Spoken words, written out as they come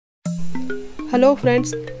Hello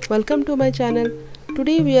friends, welcome to my channel.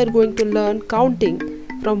 Today we are going to learn counting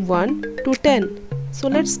from 1 to 10. So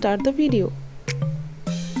let's start the video.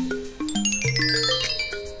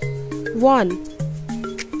 1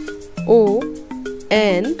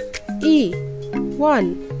 O-N-E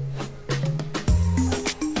 1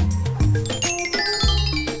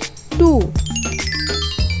 2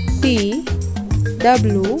 T-W-O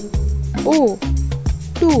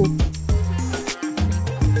 2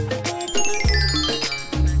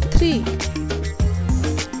 3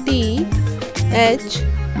 T-H-R-E-E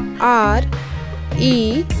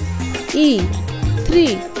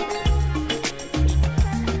 3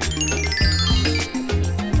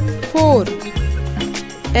 4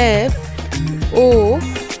 F-O-U-R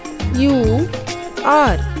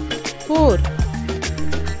 4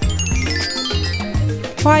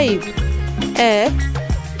 5 F-I-V-E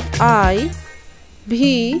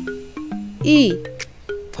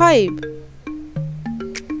 5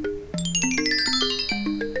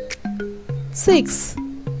 6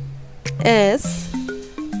 S-I-X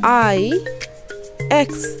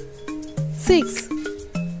 6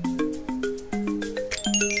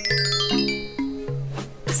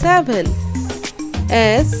 7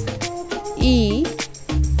 S-E-V-E-N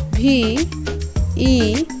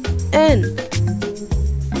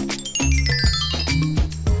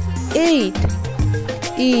 8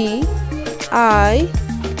 E-I-G-H-T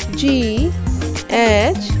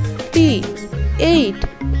 8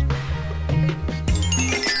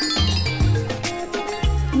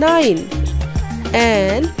 9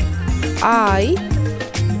 N-I-N-E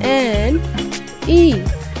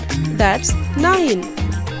that's 9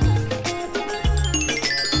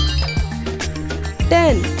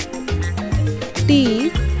 10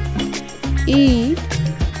 T-E-N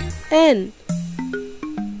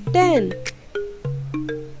 10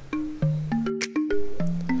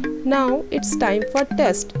 Now it's time for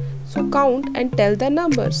test. So count and tell the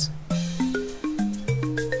numbers.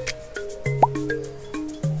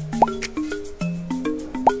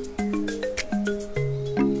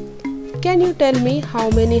 Can you tell me how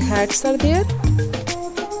many hats are there?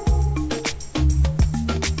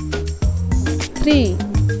 3.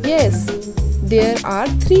 Yes, there are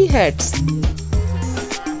 3 hats.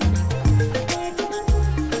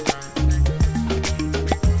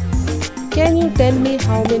 Can you tell me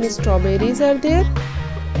how many strawberries are there?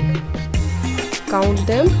 Count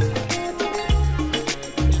them.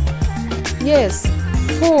 Yes,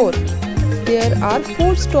 4. There are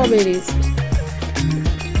 4 strawberries.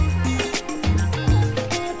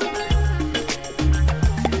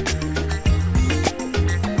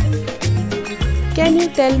 Can you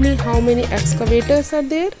tell me how many excavators are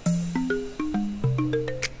there?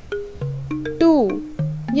 2.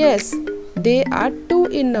 Yes, they are 2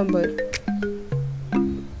 in number.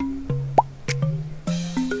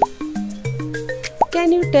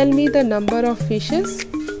 Can you tell me the number of fishes?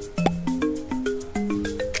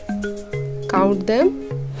 Count them.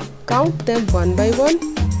 Count them one by one.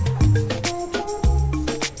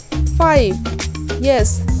 5.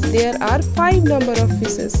 Yes, there are 5 number of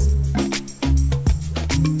fishes.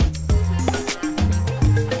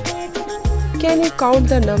 Can you count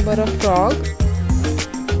the number of frogs?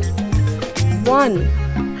 1.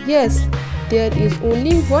 Yes, there is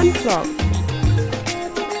only 1 frog.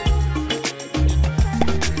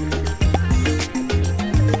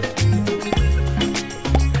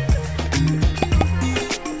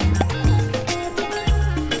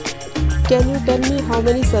 Can you tell me how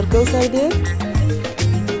many circles are there?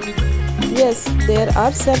 Yes, there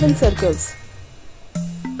are 7 circles.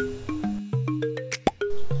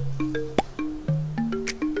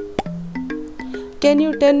 Can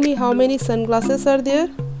you tell me how many sunglasses are there?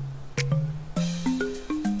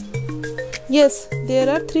 Yes, there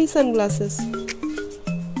are 3 sunglasses.